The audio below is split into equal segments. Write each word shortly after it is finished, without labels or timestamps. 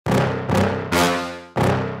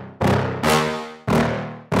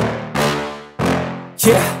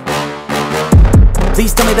Yeah. Please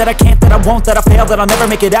tell me that I can't, that I won't, that I fail, that I'll never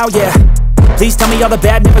make it out, yeah. Please tell me all the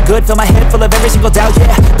bad, never good, fill my head full of every single doubt, yeah.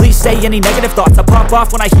 Please say any negative thoughts, I pop off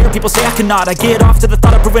when I hear people say I cannot. I get off to the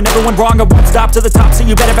thought of proving everyone wrong, I won't stop to the top, so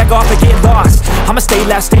you better back off and get lost. I'ma stay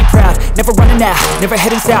loud, stay proud, never running out, never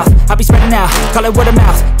heading south. I'll be spreading out, call it word of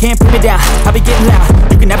mouth, can't put me down, I'll be getting loud.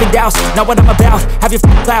 You can have your doubts, not what I'm about, have your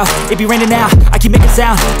cloud, it be raining now. I keep making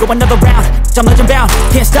sound, go another round, I'm legend bound,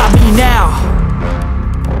 can't stop me now.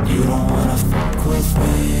 You don't wanna fuck with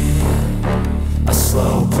me, a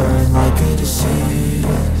slow burn like a disease.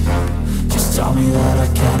 Just tell me that I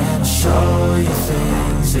can and I'll show you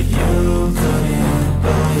things that you couldn't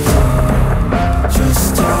believe.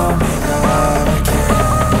 Just tell me that I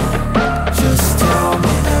can. Just tell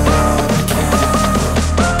me that I can.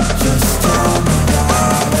 Just tell me that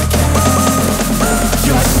I can.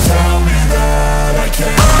 Just tell me that I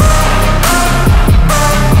can.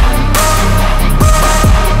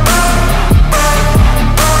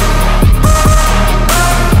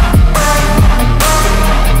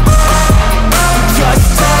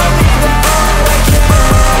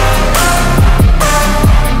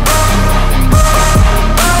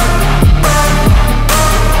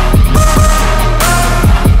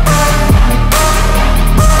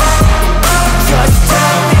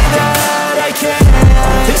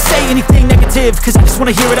 Anything negative, cause I just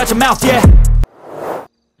wanna hear it out your mouth, yeah. I'm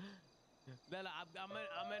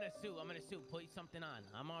in a suit, put something on.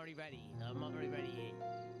 I'm already ready,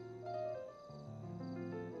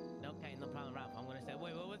 Okay, no problem, Ralph. I'm gonna say,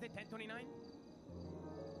 wait, what was it, 1029?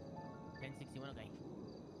 1061, okay.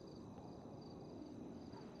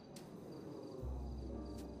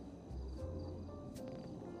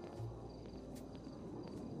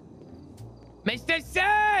 Mr.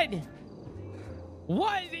 Sid!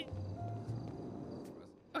 What is it?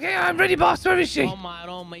 Okay, I'm ready, boss. Where is she? Oh my,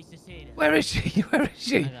 don't make the scene. Where is she? Where is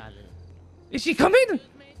she? I got it. Is she coming?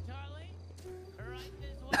 Excuse me, Charlie. Right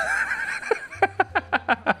this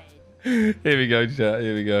way. Here we go, chat.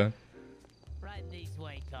 Here we go. Right this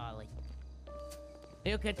way, Charlie.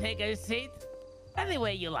 You can take a seat any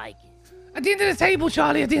way you like. At the end of the table,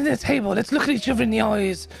 Charlie. At the end of the table. Let's look at each other in the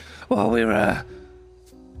eyes while we're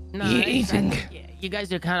eating. You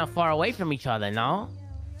guys are kind of far away from each other, no?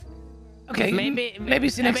 Okay, maybe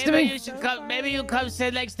sit next to me. Maybe you come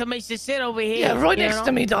sit next to me. Sit over here. Yeah, right next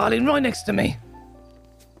to me, darling. Right next to me.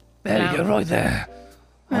 There you go, right there.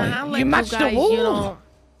 You matched the wall. You know,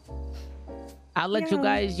 I'll let you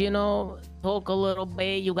guys, talk a little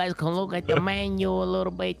bit. You guys can look at the menu a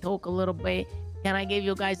little bit, talk a little bit. Can I give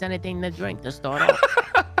you guys anything to drink to start off?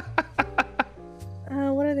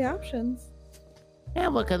 What are the options? Yeah,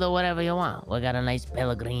 we could do whatever you want. We got a nice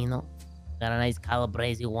Pellegrino. Got a nice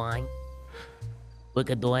Calabrese wine. We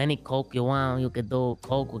could do any Coke you want. You could do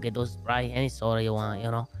Coke. We could do Sprite. Any soda you want,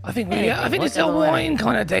 I think it's a wine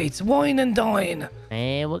kind of date. Wine and dine.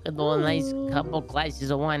 Hey, we could do a nice couple glasses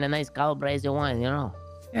of wine. A nice Calabrese wine,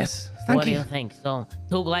 Yes, thank you. What do you think? So,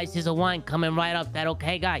 2 glasses of wine coming right up. That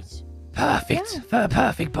okay, guys? Perfect. Yeah.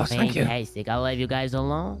 Perfect, boss. Thank you. Fantastic. I'll leave you guys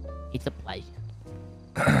alone. It's a pleasure.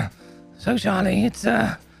 So, Charlie, it's,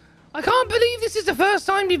 I can't believe this is the first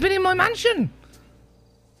time you've been in my mansion.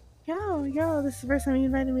 Yeah, this is the first time you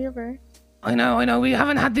invited me over. I know. We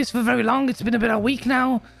haven't had this for very long. It's been about a week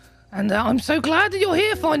now. And I'm so glad that you're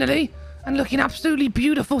here finally. And looking absolutely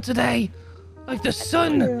beautiful today. Like the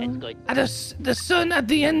sun. That's good. The sun at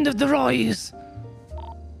the end of the rise.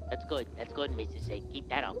 That's good, Mrs. A. Keep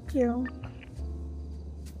that up. Thank you.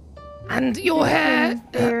 And your hair...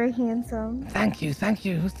 Very handsome. Thank you,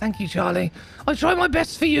 Charlie. I try my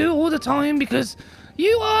best for you all the time because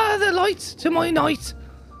you are the light to my night.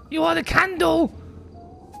 You are the candle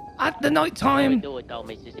at the night time. Don't overdo it, though,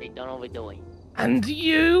 Mrs. A. Don't overdo it. And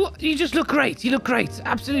you just look great. You look great.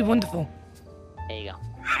 Absolutely wonderful. There you go.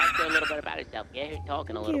 Talk a little bit about yourself. Get here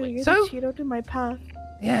talking a little bit. You're the Cheeto to my puff.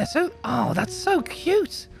 Yeah, oh, that's so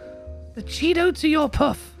cute. The Cheeto to your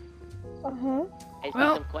puff. Uh-huh.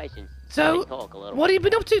 Well, some questions. So, what have you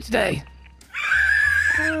been up to today?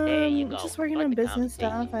 There you go. Just working on business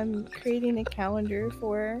stuff. I'm creating a calendar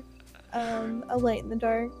for a light in the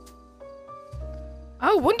dark.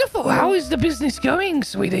 Oh, wonderful. How is the business going,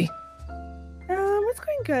 sweetie? It's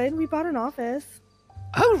going good. We bought an office.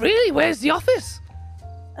 Oh, really? Where's the office?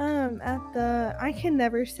 At the... I can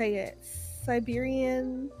never say it.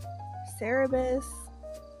 Siberian... Cerebus...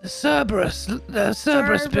 The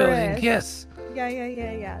Cerberus building, yes.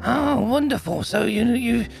 Yeah. Oh, wonderful. So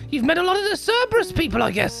you've met a lot of the Cerberus people, I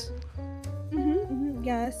guess.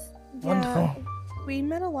 Yes. Wonderful. We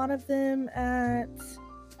met a lot of them at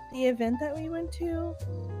the event that we went to.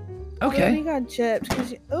 Okay. We got gypped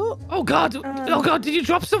because Oh God! Oh God! Did you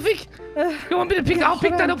drop something? You want me to pick? yeah, I'll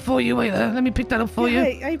pick that hold up for you. Wait there. Let me pick that up for you.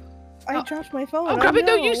 I dropped my phone. Oh, grab it.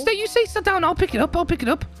 No, no. you stay. Sit down. I'll pick it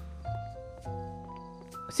up.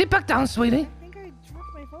 Sit back down, sweetie. I think I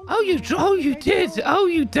dropped my phone. Oh, you did. Oh,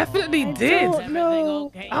 you definitely did.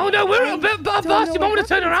 No. Oh no, we're boss. You might want to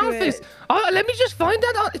turn around to for this. it. Oh, let me just find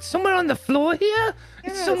that. It's somewhere on the floor here.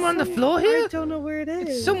 It's Yeah, somewhere on the floor here. I don't know where it is.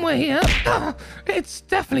 It's somewhere here. Oh, it's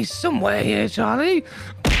definitely somewhere here, Charlie.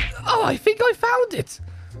 Oh, I think I found it.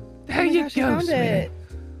 There you gosh, go, I found sweetie. it.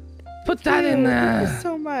 Put that in there. Thank you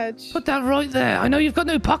so much. Put that right there. I know you've got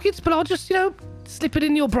no pockets, but I'll just, slip it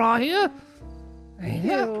in your bra here. There you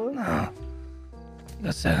go. Ew. Oh.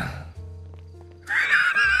 That's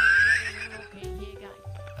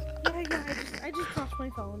I just dropped my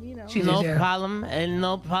phone, Jesus, No yeah. problem, and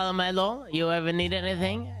no problem at all. You ever need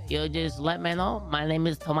anything, you just let me know. My name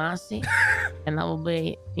is Tomassi, and I will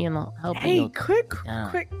be, helping Hey, you. quick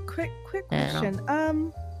Yeah.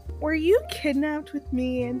 question. Were you kidnapped with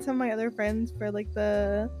me and some of my other friends for like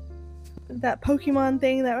that Pokemon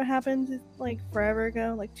thing that happened like forever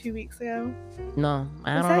ago, like 2 weeks ago? No,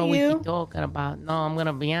 I Was don't that know what you? you're talking about. No, I'm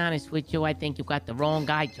gonna be honest with you. I think you got the wrong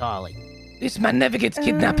guy, Charlie. This man never gets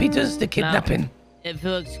kidnapped. He does the kidnapping. If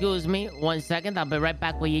you'll excuse me 1 second, I'll be right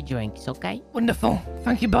back with your drinks, okay? Wonderful.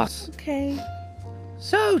 Thank you, boss. Okay.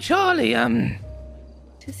 So, Charlie,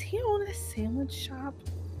 Does he own a sandwich shop?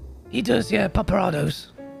 he does, yeah, paparados.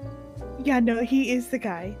 Yeah, no, he is the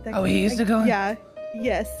guy. Oh, he is the guy? Yeah.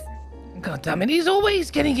 Yes. God damn it, he's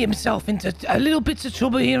always getting himself into a little bits of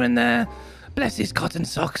trouble here and there. Bless his cotton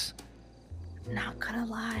socks. Not gonna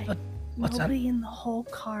lie. What's that? Nobody in the whole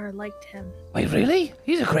car liked him. Wait, really?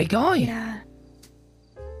 He's a great guy. Yeah.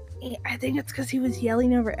 I think it's because he was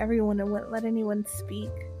yelling over everyone and wouldn't let anyone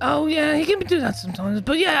speak. Oh, yeah, he can do that sometimes.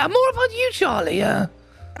 But yeah, more about you, Charlie.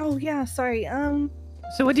 Oh yeah, sorry.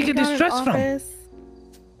 So where do you get this dress from?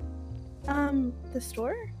 The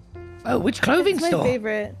store? Oh, which clothing It's my store?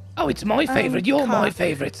 favorite. Oh, it's my favorite. You're my Cock.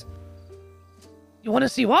 favorite. You want to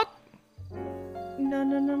see what?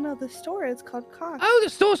 No. The store is called Cock. Oh, the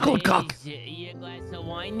store's called Cock. Is your glass of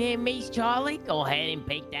wine there, Miss Charlie? Go ahead and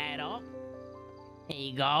pick that up. There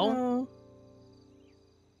you go.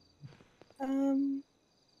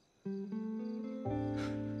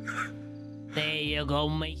 There you go,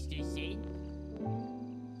 Mr. Sid.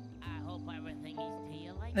 I hope everything is to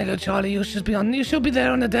your liking. There you go, Charlie. You should be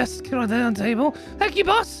there on the desk, right there on the table. Thank you,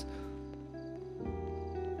 boss.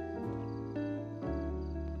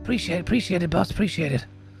 Appreciate it, boss. Appreciate it.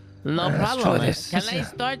 No Let's problem. try this. Can This, I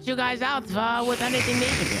start you guys out with anything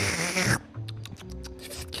needed?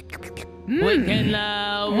 We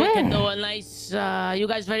can do a nice. You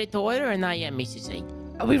guys ready to order or not yet, Mrs. C?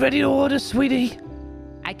 Are we ready to order, sweetie?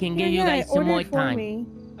 I can give you guys some more ordered for time. me.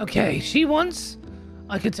 Okay,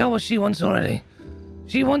 I can tell what she wants already.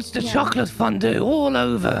 She wants the Yeah. chocolate fondue all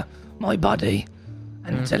over my body.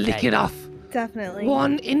 And to lick Okay. it off. Definitely.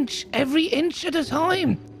 1 inch, every inch at a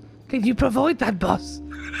time. Can you provide that, boss?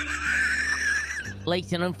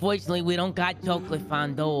 Listen, unfortunately, we don't got chocolate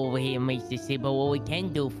fondue over here, Mr. C, but what we can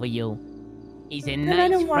do for you is a I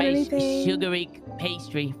nice, don't want fresh, anything. sugary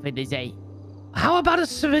pastry for dessert. How about a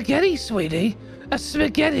spaghetti, sweetie? A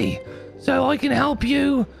spaghetti. So I can help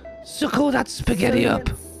you suckle that spaghetti up.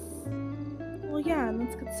 Well, yeah,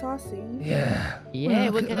 let's get saucy. Yeah. Yeah,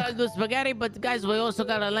 Well, we can do spaghetti, but guys, we also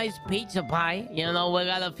got a nice pizza pie. We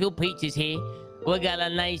got a few pizzas here. We got a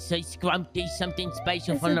nice scrumptious, something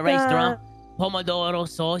special Is from it the restaurant. Pomodoro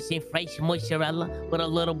sauce and fresh mozzarella with a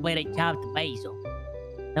little bit of chopped basil.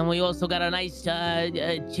 And we also got a nice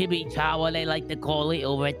chimichurri, they like to call it,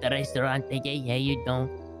 over at the restaurant. Hey, how you doing?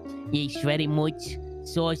 Yeah, shredded much,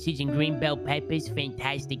 sausage and green bell peppers,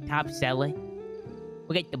 fantastic, top seller.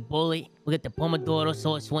 We got the bullet, we got the pomodoro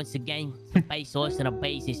sauce once again, base sauce and a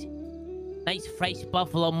basis. Nice fresh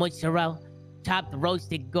buffalo mozzarella, chopped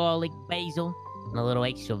roasted garlic, basil, and a little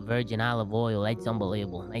extra virgin olive oil. That's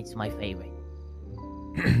unbelievable. That's my favorite.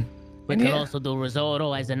 We could also do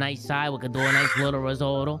risotto as a nice side. We could do a nice little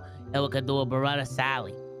risotto. And we could do a burrata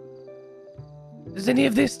salad. Does any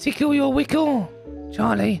of this tickle your wickle,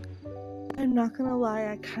 Charlie? I'm not gonna lie,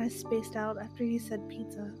 I kind of spaced out after you said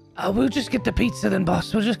pizza. We'll just get the pizza then,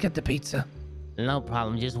 boss. We'll just get the pizza. No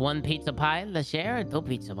problem. Just one pizza pie to share or 2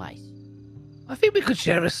 pizza pies? I think we could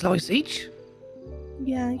share a slice each.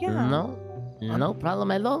 Yeah. No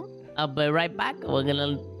problem at all. I'll be right back. We're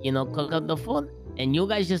gonna, cook up the food. And you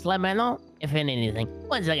guys just let me know if you need anything.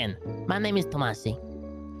 Once again, my name is Tomassi.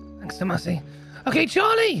 Thanks, Tomassi. Okay,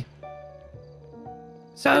 Charlie.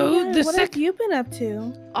 So Yeah, the what sec have you been up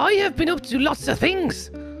to? I have been up to lots of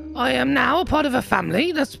things. I am now a part of a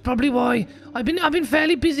family. That's probably why I've been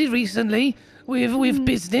fairly busy recently with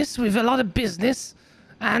business, with a lot of business,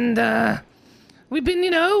 and I've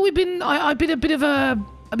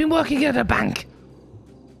been working at a bank.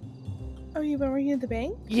 Oh, you've been working at the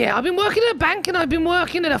bank? Yeah, I've been working at a bank and I've been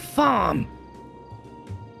working at a farm.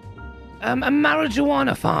 A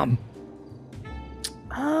marijuana farm.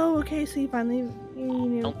 Oh, okay. So you finally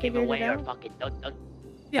Don't give figured away it our out? fucking... Don't.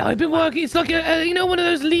 Yeah, I've been working. It's like one of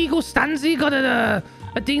those legal stands that you got at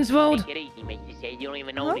Dean's World. Take it easy, mate. You say you don't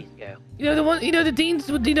even know Huh? this girl. You know the one. You know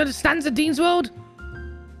the stands at Dean's World.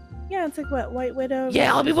 Yeah, it's like what, White Widow?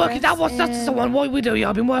 Yeah, I'll be working. That's the and- one. White Widow. Yeah,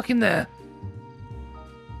 I've been working there.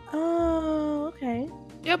 Oh, okay.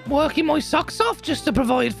 Yep, working my socks off just to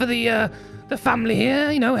provide for the family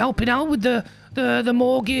here. You know, helping out with the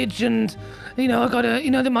mortgage and I got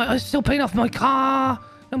I'm still paying off my car.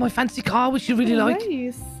 My fancy car, which you really Oh, like.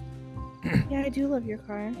 Nice. Yeah, I do love your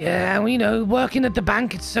car. Yeah, well, working at the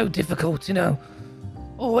bank, it's so difficult,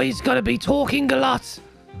 Always got to be talking a lot,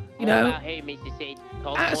 About her, Mr. Sid.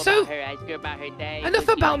 Talk more so- about her. Ask her about her day. Enough What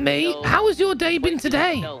she about like to me. do. How has your day What been does she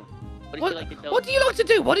like to today? do? What does she like to do? What do you like to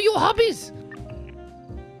do? What are your hobbies?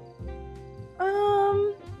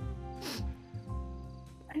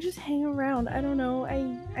 I just hang around. I don't know.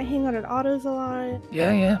 I hang out at autos a lot.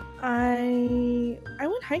 Yeah. I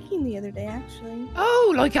went hiking the other day, actually.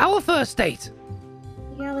 Oh, like our first date.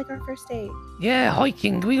 Yeah, like our first date. Yeah,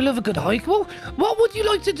 hiking. We love a good hike. Well, what would you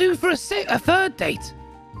like to do for a third date?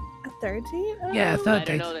 A third date? Yeah, a third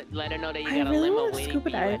date. Let her know that you I got a really limo wanna waiting scuba for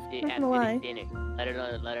you dive, after not gonna lie. this dinner.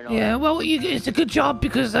 Let her know. Yeah, well, it's a good job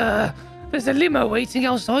because there's a limo waiting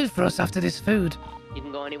outside for us after this food. You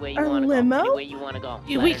can go anywhere you A want to limo? go. Anywhere you want to go.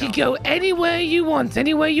 Yeah, Let we her can know. go anywhere you want.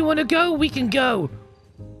 Anywhere you want to go, we can go.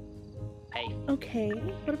 Hey, Okay.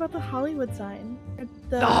 What about the Hollywood sign?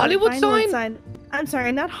 The Hollywood Vinewood sign? I'm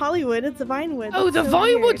sorry, not Hollywood. It's the Vinewood. Oh, That's the so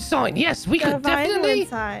Vinewood weird. sign. Yes, we The could definitely. Vinewood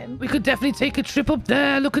sign. We could definitely take a trip up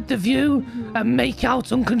there, look at the view, and make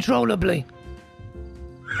out uncontrollably.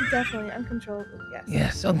 Definitely uncontrollable. Yes.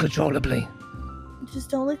 Yes, uncontrollably. Just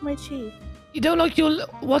don't lick my cheek. You don't like your.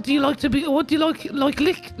 What do you like to be? What do you like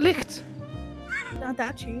licked? Not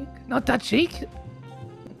that cheek. Not that cheek.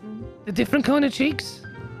 The different kind of cheeks.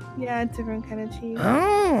 Yeah, it's a different kind of cheek.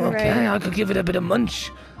 Oh, You're okay. right. I could give it a bit of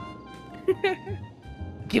munch.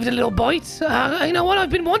 Give it a little bite. You know what? I've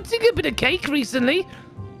been wanting a bit of cake recently.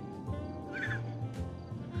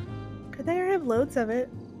 Could they have loads of it?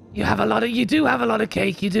 You do have a lot of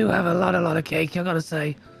cake. You do have a lot of cake. I gotta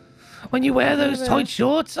say, when you wear those tight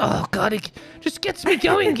shorts, oh god, it just gets me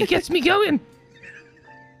going. It gets me going.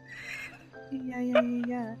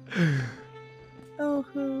 Yeah. Oh,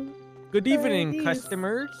 who? Good evening, these?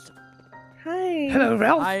 customers. Hi. Hello,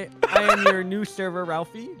 Ralph. I am your new server,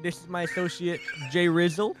 Ralphie. This is my associate, Jay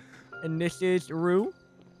Rizzle. And this is Rue.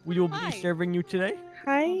 We will be Hi. serving you today.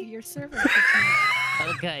 Hi. Your server.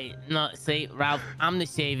 okay. No, see, Ralph, I'm the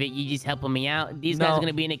savior. You just helping me out. These guys No. are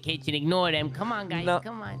gonna be in the kitchen. Ignore them. Come on, guys. No.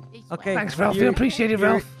 Come on. This Okay. way. Thanks, Ralph. Here- I appreciate it,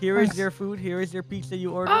 Ralph. Here is Thanks. your food. Here is your pizza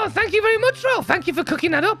you ordered. Oh, thank you very much, Ralph. Thank you for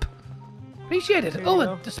cooking that up. Appreciate it. There you Oh,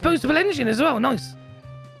 go. a disposable engine as well. Nice.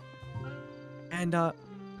 And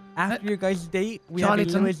after your guys' date, we Charlie,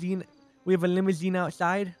 have a limousine. We have a limousine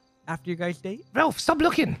outside. After your guys' date. Ralph, stop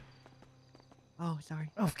looking. Oh, sorry.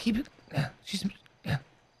 Ralph, keep it. Yeah, she's. Yeah.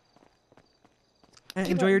 And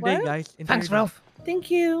enjoy your day, What? guys. Enjoy Thanks, your day. Ralph.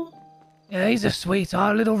 Thank you. Yeah, he's a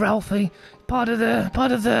sweetheart, little Ralphie. Part of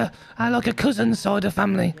the like a cousin side of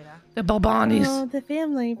family. The Balbanis. Oh, the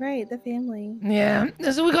family, right? The family. Yeah,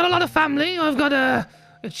 so we got a lot of family. I've got a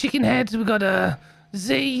chicken head. We got a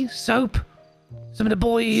Z soap. Some of the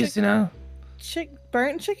boys, you know.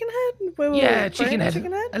 Burnt chicken head? Wait, Yeah, burnt chicken head.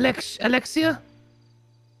 Chicken head? Alexia.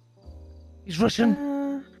 He's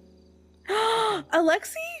Russian.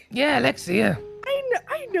 Alexi? Yeah, Alexia.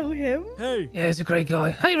 I know him. Hey, Yeah, he's a great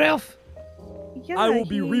guy. Hey, Ralph. Yeah, I will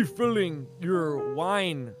be he- refilling your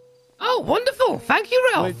wine. Oh, wonderful. Thank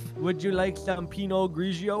you, Ralph. Would you like some Pinot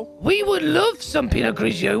Grigio? We would love some Pinot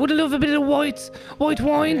Grigio. Would love a bit of white wine,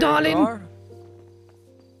 There you darling. are.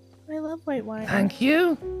 I love white wine. Thank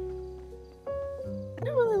you. I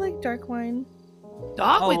don't really like dark wine.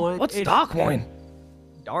 Dark. Oh, wait, what's it's- dark wine?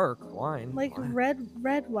 Dark wine. Like Wine.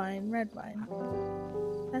 red wine.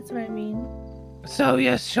 That's what I mean. So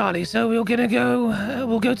yes, Charlie. So we're gonna go.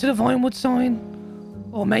 We'll go to the Vinewood sign,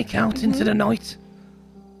 or make out into the night,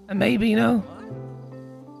 and maybe have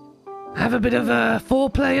a bit of a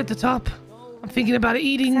foreplay at the top. I'm thinking about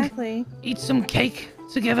eating. Exactly. Eat some cake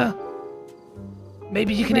together.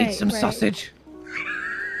 Maybe you can eat Right, some right. sausage.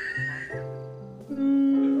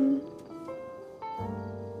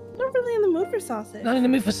 Not really in the mood for sausage. Not in the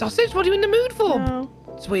mood for sausage? What are you in the mood for, No.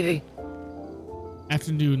 sweetie?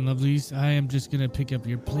 Afternoon, lovelies. I am just gonna pick up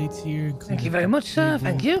your plates here. And Thank you very much, sir.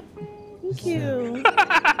 Thank you. Thank you.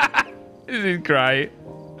 This is great.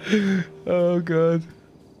 Oh, God.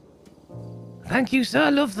 Thank you, sir.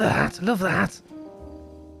 Love the hat. Love the hat.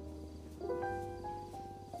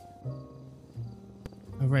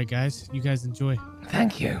 All right, guys. You guys enjoy.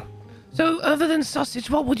 Thank you. So, other than sausage,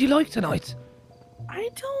 what would you like tonight? I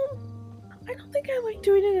don't think I like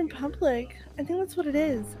doing it in public. I think that's what it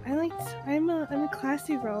is. I'm a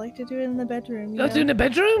classy girl. I like to do it in the bedroom. You like to do it in the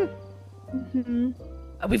bedroom? Mm-hmm.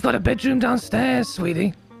 We've got a bedroom downstairs,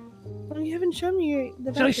 sweetie. Well, you haven't shown me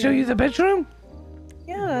the bedroom. Shall I show you the bedroom?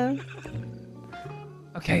 Yeah.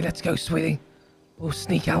 Okay, let's go, sweetie. We'll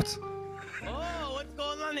sneak out. Oh, what's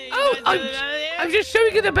going on here? I'm just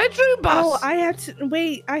showing you the bedroom, boss. Oh, I have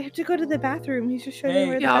to go to the bathroom. He's just showing me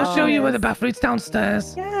where the Yeah, I'll bathroom show you where the is. bathroom is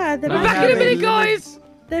downstairs. Yeah, the We're bathroom. back in a minute, guys.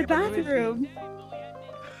 The bathroom.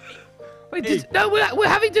 Wait, no, we're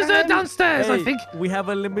having dessert downstairs, I think. We have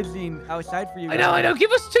a limousine outside for you. I know. Give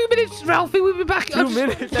us 2 minutes, Ralphie. We'll be back. 2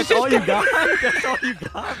 minutes? That's all you got? That's all you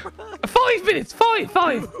got, bro? 5 minutes. Five.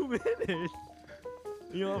 2 minutes?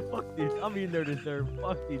 You know, fuck this. I'm eating their dessert.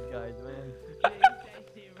 Fuck these guys, man.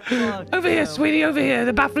 Fuck Over here, them. sweetie. Over here.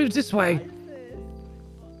 The bathroom's this way.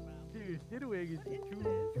 Dude, Sidwig is 2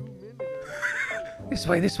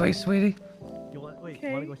 minutes. This way, sweetie. You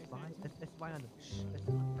wanna go spy? Let's spy on them. Let's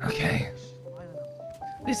spy. Okay. Spy on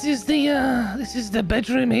them. This is the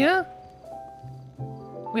bedroom here.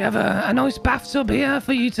 We have a nice bathtub here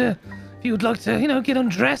for you to, if you would like to, get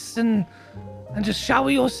undressed and just shower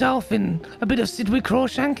yourself in a bit of Sidwig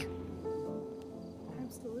Crawshank.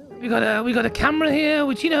 Absolutely. We got a camera here,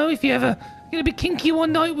 which if you ever get a bit kinky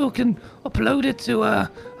one night, we can upload it to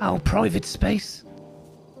our private space.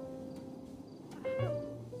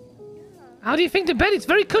 How do you think the bed? It's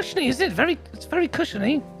very cushiony, isn't it? It's very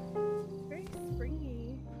cushiony. Very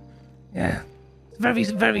springy. Yeah, it's very,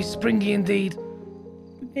 very springy indeed.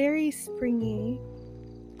 Very springy.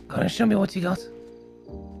 Go on, show me what you got.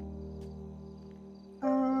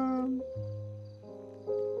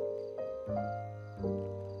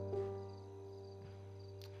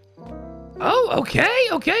 Oh,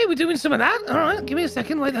 okay, we're doing some of that. All right, give me a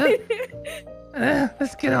second, wait there.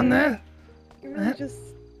 Let's get on there. You're really just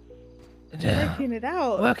working it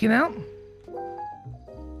out. Working out.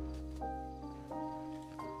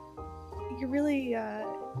 You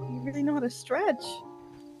really know how to stretch.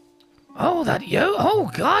 Oh,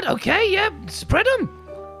 oh God, okay, yeah, spread them.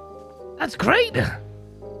 That's great.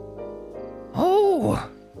 Oh,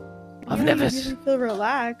 You really feel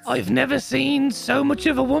relaxed. I've never seen so much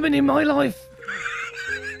of a woman in my life.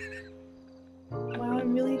 Wow,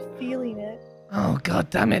 I'm really feeling it. Oh, God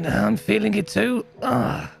damn it, I'm feeling it too.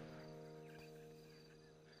 Ah.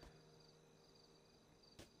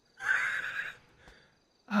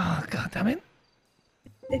 Oh, God damn it.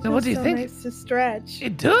 It So what feels do you so think? nice to stretch.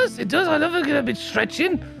 It does. I love a good bit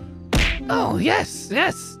stretching. Oh, yes.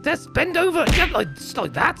 Let's bend over. Yeah, just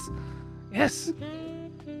like that. Yes.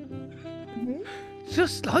 Mhm.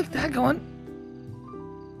 Just like that. Go on.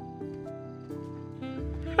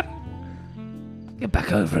 Get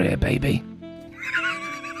back over here, baby.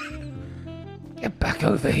 Get back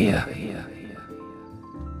over here.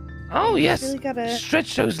 Oh, yes. Really gotta-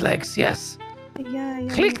 Stretch those legs. Yes. Yeah.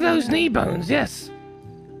 Click those knee bones. Yes.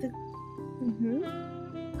 Mm-hmm.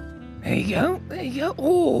 There you go.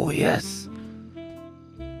 Oh, yes.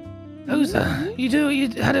 Those, you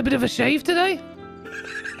had a bit of a shave today?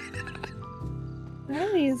 I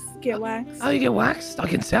always get waxed. Oh, you get waxed? I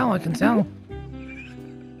can tell.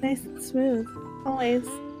 Nice and smooth. Always.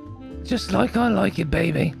 Just like I like it,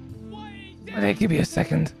 baby. Wait, give me a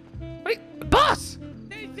second. Wait, boss!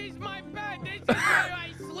 This is my bed. This is where I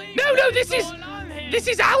sleep. No, this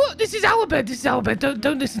is our bed. This is our bed.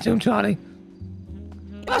 Don't listen to him, Charlie.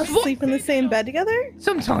 Us Boss, what? sleep in the same bed together?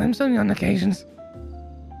 Sometimes, only on occasions.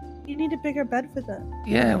 You need a bigger bed for them.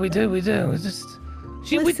 Yeah, we do. It's just...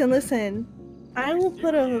 Listen. I will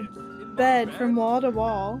put a bed from wall to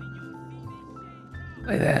wall.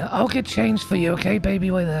 Wait there. I'll get changed for you, okay, baby?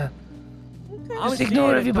 Wait there. I'm Just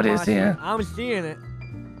ignore seeing it, everybody that's Tomassi. here. I'm seeing it.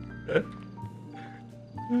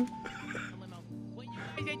 When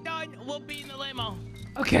you guys are done, we'll be in the limo.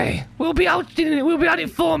 Okay, we'll be out in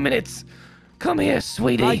 4 minutes. Come here,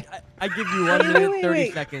 sweetie. I give you 1 minute, wait, 30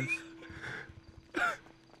 wait. seconds.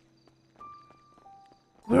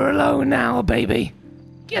 We're alone now, baby.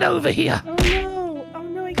 Get over here. Oh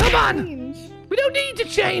no, I Come can't on. change. We don't need to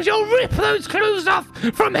change. I'll rip those clothes off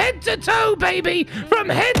from head to toe, baby. From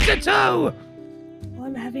head to toe. Oh,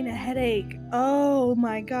 I'm having a headache. Oh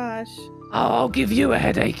my gosh. I'll give you a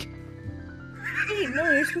headache. Wait, no,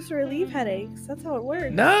 you're supposed to relieve headaches. That's how it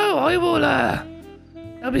works. No, I will,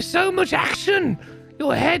 there'll be so much action.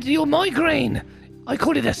 Your migraine. I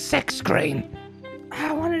call it a sex grain.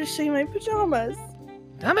 I wanted to show you my pajamas.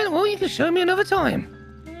 Damn it, well, you can show me another time.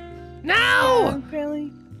 Now!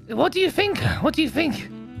 Really? What do you think? What do you think?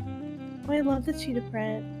 Oh, I love the cheetah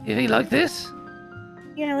print. You like this?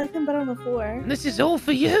 Yeah, I like them better on the floor. This is all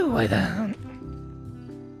for you. There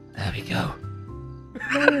we go.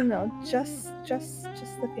 No. Just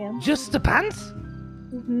the pants. Just the pants?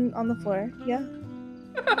 On the floor. Yeah.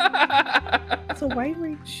 So why are you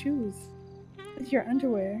wearing shoes with your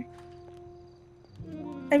underwear?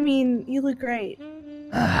 I mean, you look great.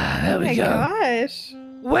 There we go. Oh my gosh.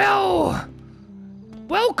 Well,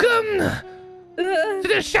 welcome to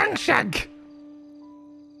the Shank Shack.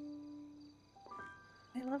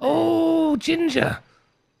 I love it. Oh, Ginger.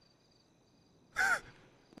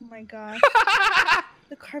 Oh my gosh.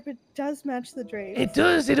 The carpet does match the drapes. It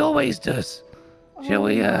does. It always does. Shall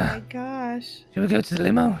we, Oh my gosh. Shall we go to the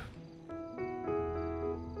limo?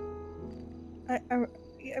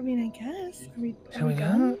 I mean, I guess. Shall we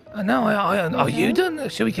go? No, are you done?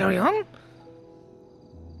 Shall we carry on?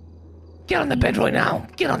 Get on the bed right now.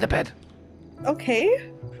 Get on the bed. Okay.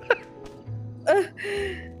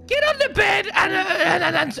 Get on the bed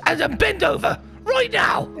and bend over right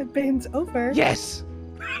now. It bends over. Yes.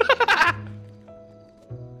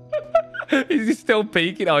 Is he still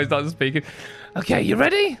peeking? Oh, he's not speaking. Okay, you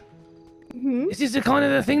ready? Mm-hmm. This is the kind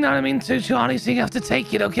of the thing that I'm into, Charlie, so you have to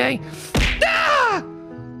take it, okay? Ah!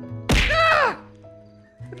 Ah!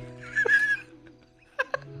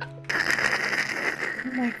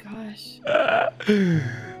 Oh my gosh.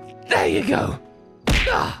 There you go.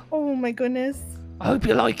 Ah! Oh my goodness. I hope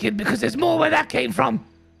you like it because there's more where that came from.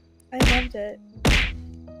 I loved it.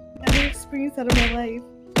 Every experience out of my life.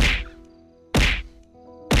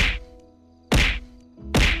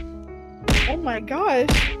 Oh my gosh.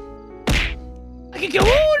 I can go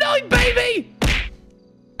all night, baby.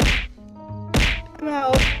 I'm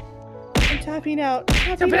out. I'm tapping out.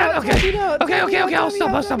 Tapping out. Okay. Okay. I'll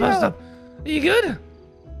stop. Are you good?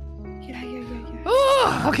 Yeah.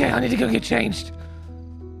 Oh, okay. I need to go get changed.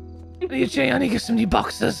 I need to get some new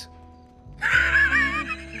boxers.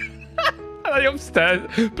 Are they upstairs?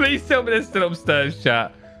 Please tell me they're still upstairs,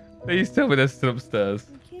 chat. Please tell me they're still upstairs.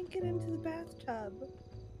 You can't get into the bathtub.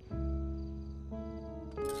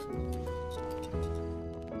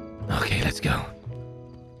 Okay, let's go.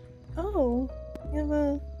 Oh, you have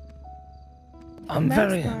a... I'm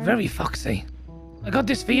Mask on. very foxy. I got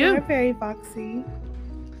this for You're you. very foxy.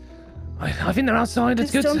 I think they're outside.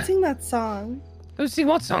 It's Just good. don't sing that song. Don't sing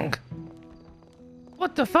what song?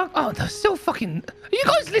 What the fuck? Oh, they're still fucking... Are you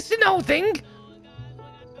guys listening to the whole thing?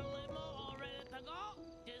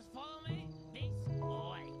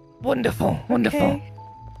 Wonderful. Okay.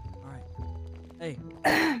 Hey.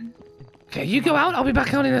 Okay, you go out. I'll be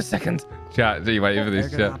back out in a second. Chat, are you waiting for They're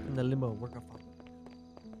this, gonna chat? hop in the limo. We're gonna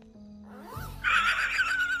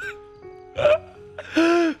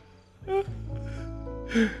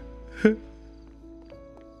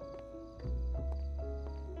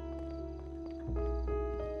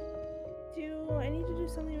Do I need to do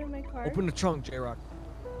something with my car? open the trunk, J-Rock.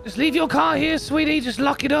 Just leave your car here, sweetie. Just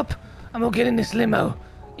lock it up, and we'll get in this limo.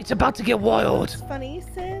 It's about to get wild. It's funny,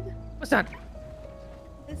 Sid. What's that?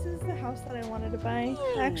 This is the house that I wanted to buy,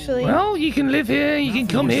 actually. Well, you can live here. You can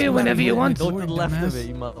come here whenever you want. Go to the left of it,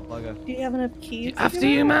 you motherfucker. Do you have enough keys? to After give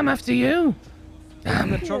you, out? ma'am. After you. Open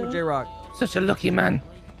the Damn, trunk, you. J-Rock. such a lucky man.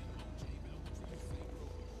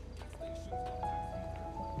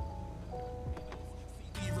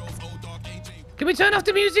 Can we turn off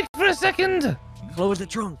the music for a second? Close the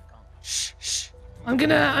trunk. Shh. Can we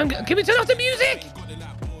turn off the music?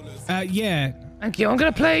 Yeah. Thank you. I'm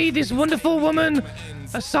gonna play this wonderful woman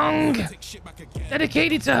a song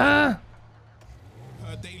dedicated to her.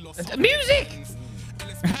 Music!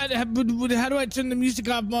 How do I turn the music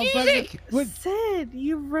off, motherfucker? Music! What? Sid,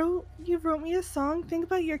 you wrote me a song. Think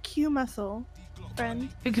about your Q muscle, friend.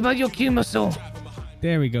 Think about your Q muscle.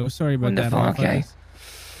 There we go. Sorry about Wonderful. that. Okay.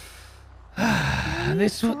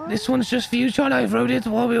 This one's just for you, Charlie. I wrote it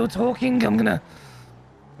while we were talking. I'm gonna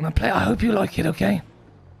play. I hope you like it. Okay.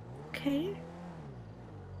 Okay.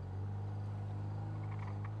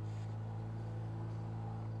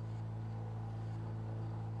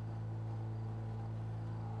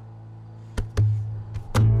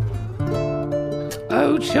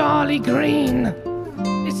 Oh, Charlie Green,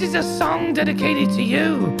 this is a song dedicated to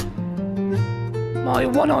you, my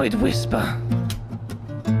one-eyed whisper.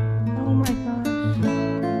 Oh my gosh.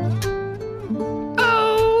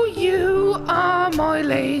 Oh, you are my my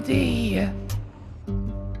lady.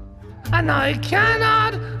 And I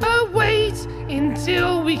cannot wait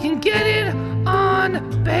until we can get it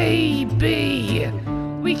on, baby.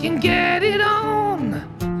 We can get it on.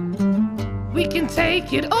 We can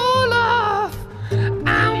take it all off.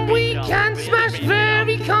 And we can smash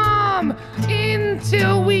very calm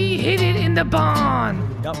until we hit it in the barn.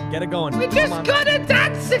 Yep, get it going. We just gotta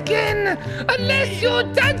dance again, unless you're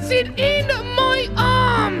dancing in my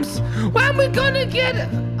arms. When we're gonna get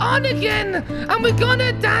on again, and we're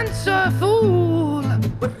gonna dance a fool.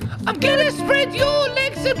 I'm gonna spread your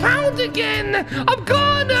legs and pound again. I'm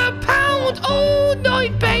gonna pound all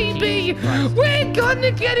night, baby. We're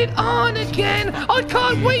gonna get it on again. I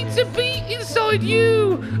can't wait to be inside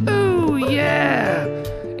you. Oh yeah,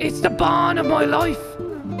 it's the barn of my life.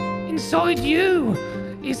 Inside you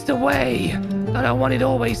is the way that I want it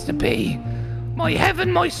always to be. My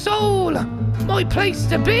heaven, my soul, my place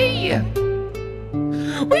to be.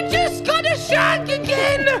 We just gotta shag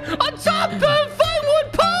again on top of firewood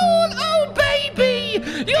pole. Oh baby,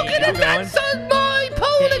 you're gonna dance on my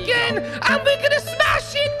pole again, and we're gonna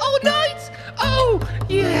smash it all night. Oh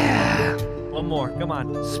yeah. One more, come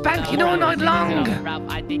on. Spanking all night long. Ralph,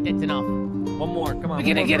 I think that's enough. One more, come on. We're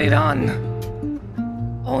gonna get it on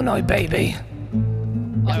all night, baby.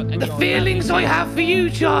 The feelings I have for you,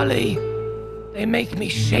 Charlie, they make me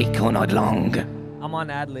shake all night long. I'm on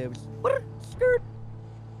ad-libs. Skirt.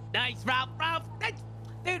 Nice, Ralph. That's...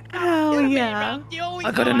 Dude, Oh, yeah.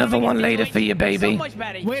 I got another one later for you, baby. So much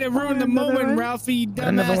better. Way to ruin the moment, Ralphie, you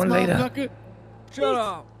Another dumbass one later. motherfucker. Shut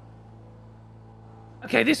up.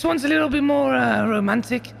 Okay, this one's a little bit more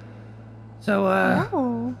romantic. So,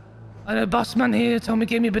 Oh, I know Bossman here, Tommy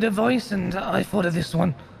gave me a bit of voice, and I thought of this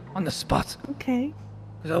one on the spot. okay.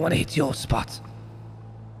 Because I want to hit your spot.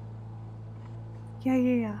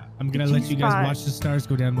 Yeah. I'm gonna It's let your you guys spot. watch the stars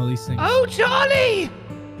go down while he sings. Oh, Charlie!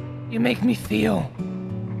 You make me feel.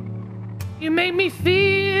 You make me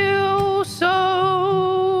feel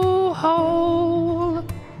so whole.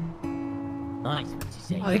 Nice, what you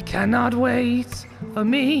say? I cannot wait for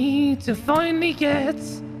me to finally get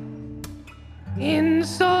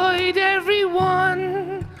inside every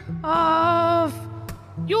one of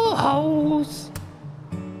your holes.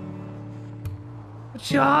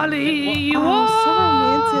 Charlie, you Oh, so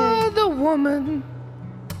are romantic. the woman,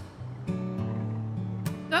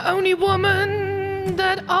 the only woman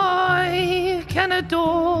that I can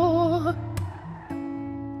adore.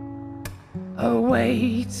 Oh,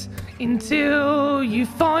 wait until you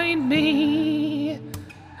find me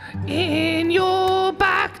in your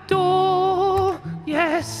back door.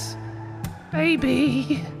 Yes,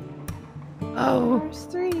 baby. Oh, Verse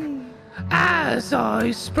 3. as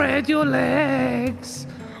I spread your legs,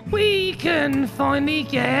 we can finally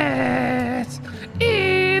get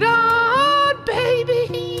it on,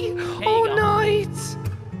 baby, all night.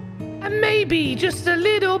 And maybe just a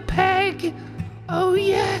little peg. Oh,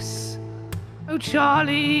 yes. Oh,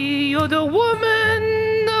 Charlie, you're the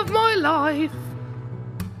woman of my life.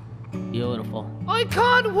 Beautiful. I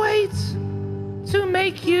can't wait to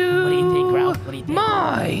make you, What do you think, Ralph? What do you think?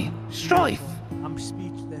 my strife. I'm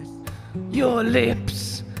speechless. Your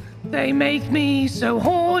lips, they make me so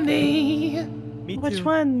horny. Me too. Which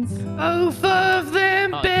ones? Both of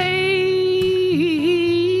them, Oh.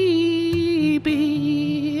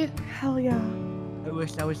 baby. Hell yeah. I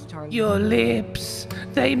wish that was Charlie. Your lips,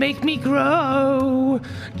 they make me grow.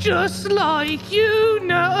 Just like you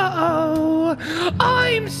know.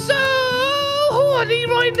 I'm so horny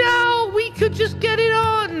right now. We could just get it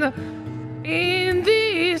on in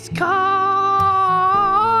this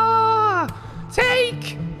car.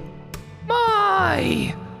 Take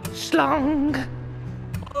my schlong.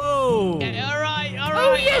 Oh! All right.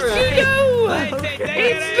 Oh, yes, you know.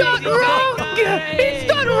 It's not wrong. It's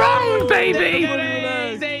not wrong, baby.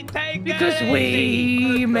 Because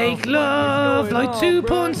we make love like two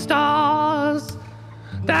porn stars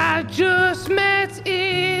that just met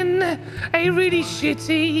in a really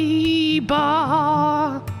shitty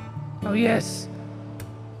bar. Oh, yes.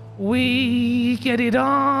 We get it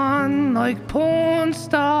on like porn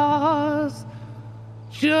stars.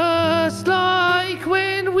 Just like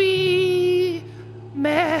when we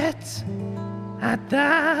met at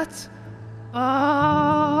that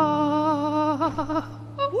bar.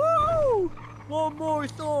 Woo! One more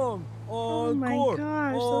song. Oh my Encore.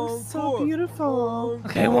 gosh, that was so Encore. beautiful.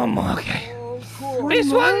 Okay, one more, okay. Encore.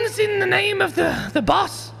 This one's in the name of the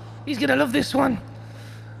boss. He's gonna love this one.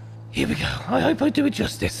 Here we go. I hope I do it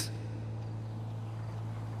justice.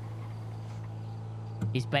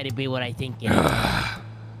 This better be what I think it is.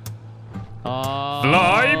 Oh.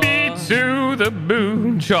 Fly me to the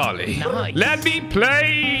moon, Charlie. Nice. Let me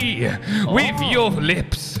play with your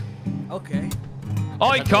lips. Okay.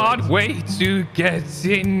 I can't wait to get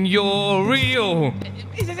in your real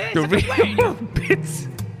bits.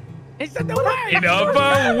 In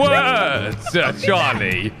other words,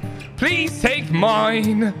 Charlie, please take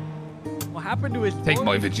mine. What happened to his Take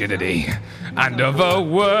my virginity. And other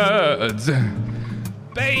words,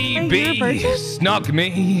 baby, snug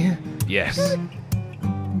me. Yes.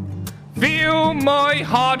 Fill my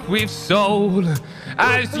heart with soul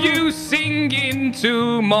as you sing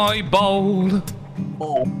into my bowl.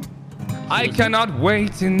 I cannot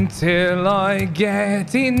wait until I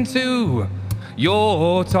get into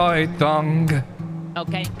your tight thong.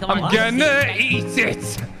 Okay, come on. I'm gonna eat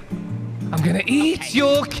it. I'm gonna eat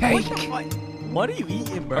your cake. What are you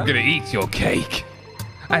eating, bro? I'm gonna eat your cake.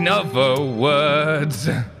 In other words,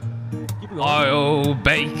 I'll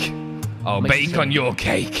bake on your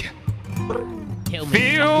cake. Kill me.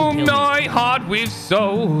 Fill Fucking kill me. my heart with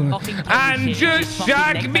soul Fucking kill and shit. just Fucking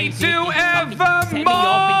shag neck me face, to you fucking send me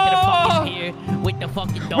off into the fucking pier with the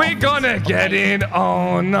fucking We're dolphins, gonna get okay? it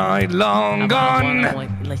all night long on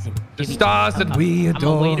Listen, the Jimmy, stars that we I'm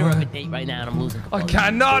a waiter adore. of a date right now, and I'm losing I control.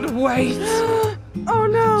 cannot wait Oh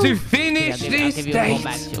no! to finish this I'll give you a call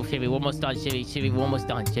back, date Chevy. We're almost done, Chevy. We're almost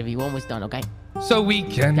done, Chevy. We're almost done, okay? so we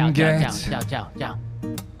can Ciao, get ciao.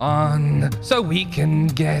 on. So we can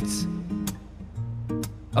get.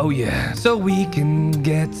 Oh yeah, so we can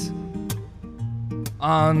get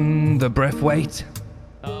on the breath weight.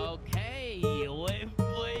 Okay,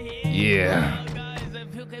 wait. Yeah. Guys,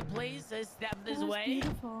 if you could please step this way.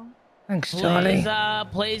 Beautiful. Thanks, Charlie.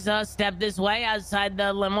 Please step this way outside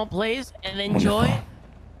the limo, please, and enjoy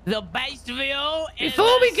the best view.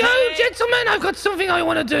 Before we go, gentlemen, I've got something I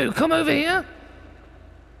want to do. Come over here.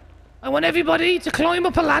 I want everybody to climb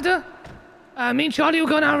up a ladder. Me and Charlie will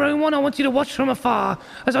go on our own one. I want you to watch from afar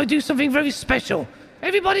as I do something very special.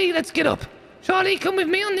 Everybody, let's get up. Charlie, come with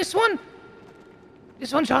me on this one.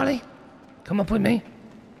 This one, Charlie. Come up with me.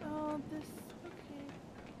 Oh, this. Okay.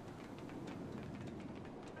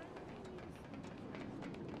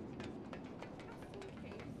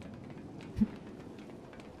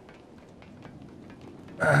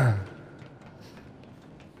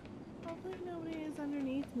 Hopefully nobody is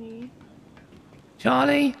underneath me.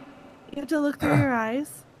 Charlie. You have to look through your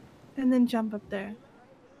eyes, and then jump up there.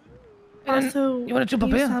 And Also, you want to jump up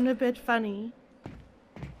you here? sound a bit funny.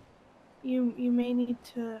 You may need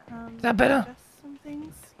to Is that better? adjust some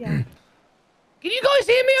things. Yeah. Can you guys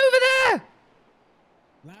hear me over there?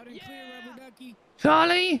 Loud and clear, rubber ducky.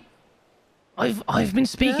 Charlie, I've been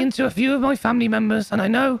speaking to a few of my family members, and I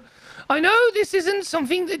know this isn't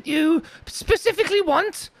something that you specifically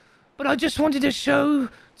want, but I just wanted to show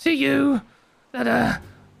to you that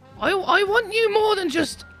I want you more than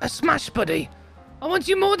just a smash buddy. I want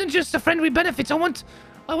you more than just a friend with benefits. I want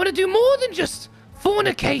to do more than just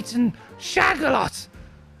fornicate and shag a lot.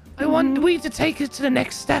 I want we to take it to the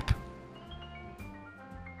next step.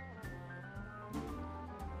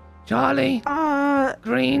 Charlie.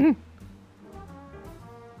 Green.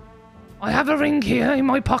 I have a ring here in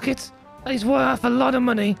my pocket that is worth a lot of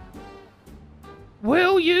money.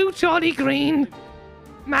 Will you, Charlie Green,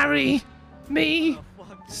 marry me,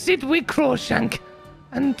 Sidwick Crawshank,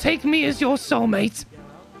 and take me as your soulmate?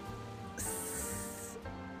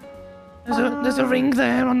 There's a ring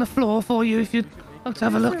there on the floor for you if you'd like to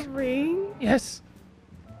have a look. There's a ring? Yes.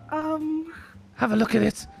 Um, Have a look at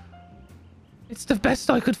it. It's the best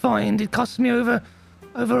I could find. It cost me over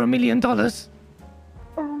 $1 million.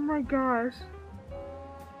 oh my gosh.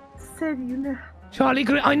 Sid, you know. Charlie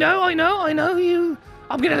Green, I know you.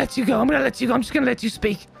 I'm gonna let you go. I'm just gonna let you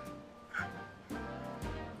speak.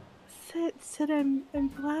 Sid, I'm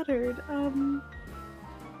flattered.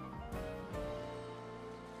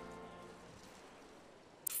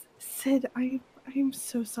 Sid, I'm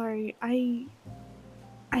so sorry. I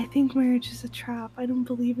think marriage is a trap. I don't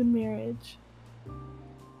believe in marriage.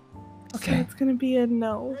 Okay. So it's gonna be a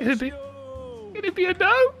no. It'd be a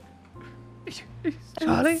no.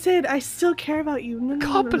 Charlie, Sid, I still care about you. No, I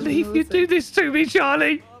can't believe you Sid. do this to me,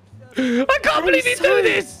 Charlie. I can't believe you do sorry.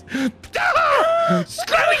 this. Ah,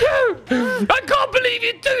 screw you! I can't believe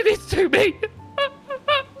you do this to me.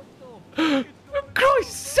 For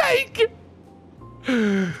Christ's sake!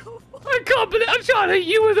 I can't believe, Charlie,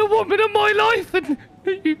 you were the woman of my life, and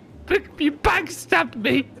you backstabbed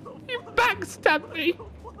me. You backstabbed me.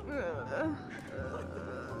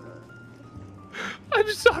 I'm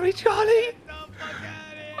sorry, Charlie.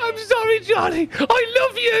 I'm sorry, Charlie. I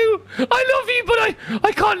love you, but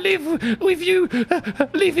I can't live with you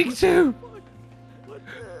leaving too.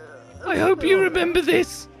 I hope you remember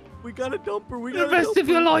this. We gotta dump her. The rest of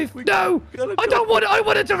your life. No, I don't want it. I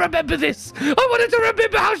wanted to remember this. I wanted to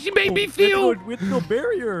remember how she made me feel. With no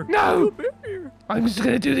barrier. No. No barrier. I'm just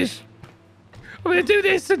gonna do this. I'm gonna do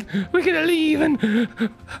this, and we're gonna leave. And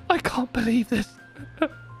I can't believe this.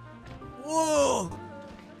 Whoa.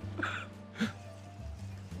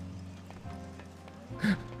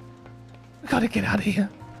 I gotta get out of here.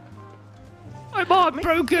 I'm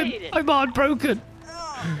heartbroken. I'm heartbroken.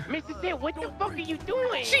 Mr. Sid, what the fuck are you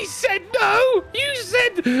doing? She said no. You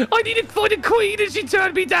said I need to find a queen, and she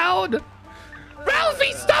turned me down.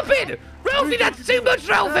 Ralphie, stop it! Ralphie, that's too much,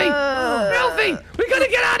 Ralphie! Ralphie, we gotta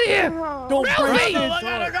get out of here! Don't Ralphie! I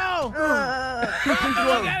gotta go!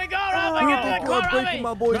 I gotta go, Ralphie! Get in the car, breaking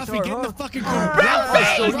my boy's Ralphie, heart, get in the huh? fucking car.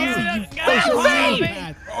 Ralphie!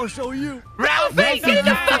 Ralphie! I'll show you. Ralphie, get in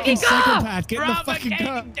the fucking car! Psychopath, get in the fucking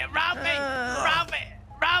car.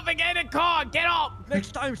 Ralphie, get in the car! Get off!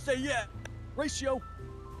 Next time, say yeah. Ratio.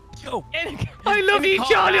 Go. Get in the I love you,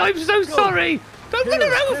 Charlie. I'm so sorry. Don't run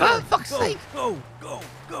her over, fuck's Go, sake. go, go,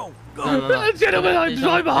 go, go. No. Gentlemen, I'm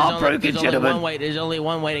heartbroken, gentlemen. There's only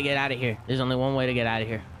one way to get out of here. There's only one way to get out of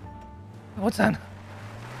here. What's that?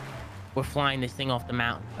 We're flying this thing off the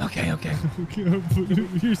mountain. Okay. Your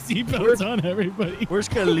seatbelts on, everybody. Where's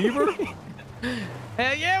Caliber?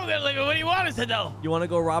 Hell yeah, we're gonna leave it. What do you want us to do? You want to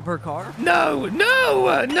go rob her car? No.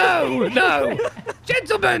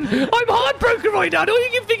 Gentlemen, I'm heartbroken right now. All you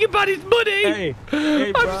can think about is money. Hey,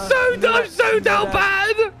 I'm so down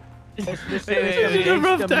bad. This is a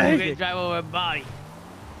rough day. We're gonna drive over a body.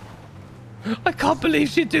 I can't believe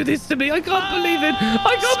she'd do this to me. I can't believe it.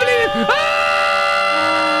 I can't believe it.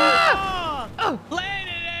 Ah! Oh.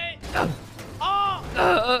 Landed it!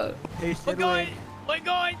 Hey, We're going! We're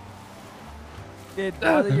going! Did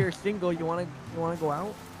now that you're single, you wanna go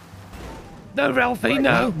out? No, Ralphie,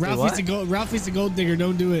 no. Ralphie's a gold digger.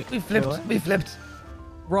 Don't do it. We flipped.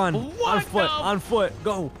 Run. What On foot.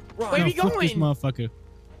 Go. Run. Where are we Fuck this going? motherfucker.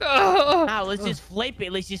 Now, let's just flip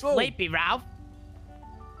it. Let's just flip it, Ralph.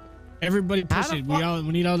 Everybody push How the it. fuck-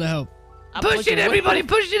 We need all the help. Push it, everybody.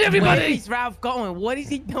 Push it, everybody. Where is Ralph going? What is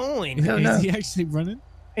he doing? No. Is he actually running?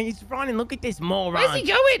 He's running. Look at this moron. Where's he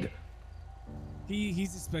going?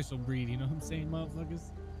 He's a special breed. You know what I'm saying, motherfuckers?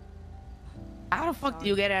 How the fuck do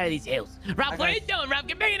you get out of these hills? Ralph, what are you doing, Ralph?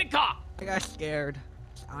 Get back in the car. I got scared.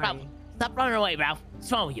 Ralph, stop running away, Ralph. What's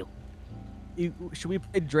wrong with you? Should we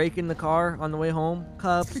play Drake in the car on the way home?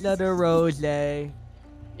 Cups of the rose. I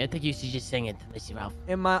think you should just sing it. Let's see, Ralph.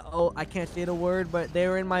 In my I can't say the word, but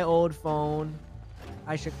they're in my old phone.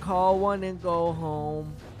 I should call one and go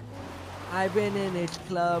home. I've been in this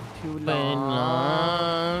club too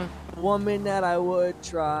long. Woman that I would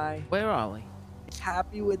try. Where are we? Is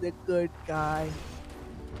happy with a good guy.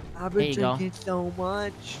 I've been drinking so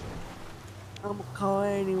much. I'm gonna call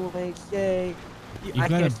anyway. Say. I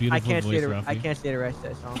can't say the rest of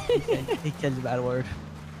that song. He says a bad word.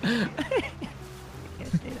 I can't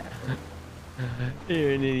say that word.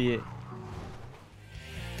 You're an idiot.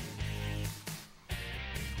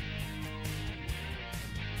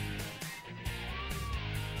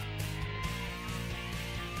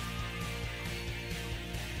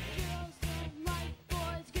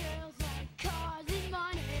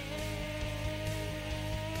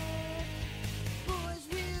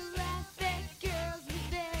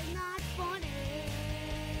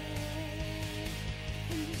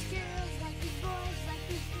 Girls like these boys, like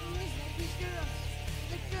these girls, like these girls.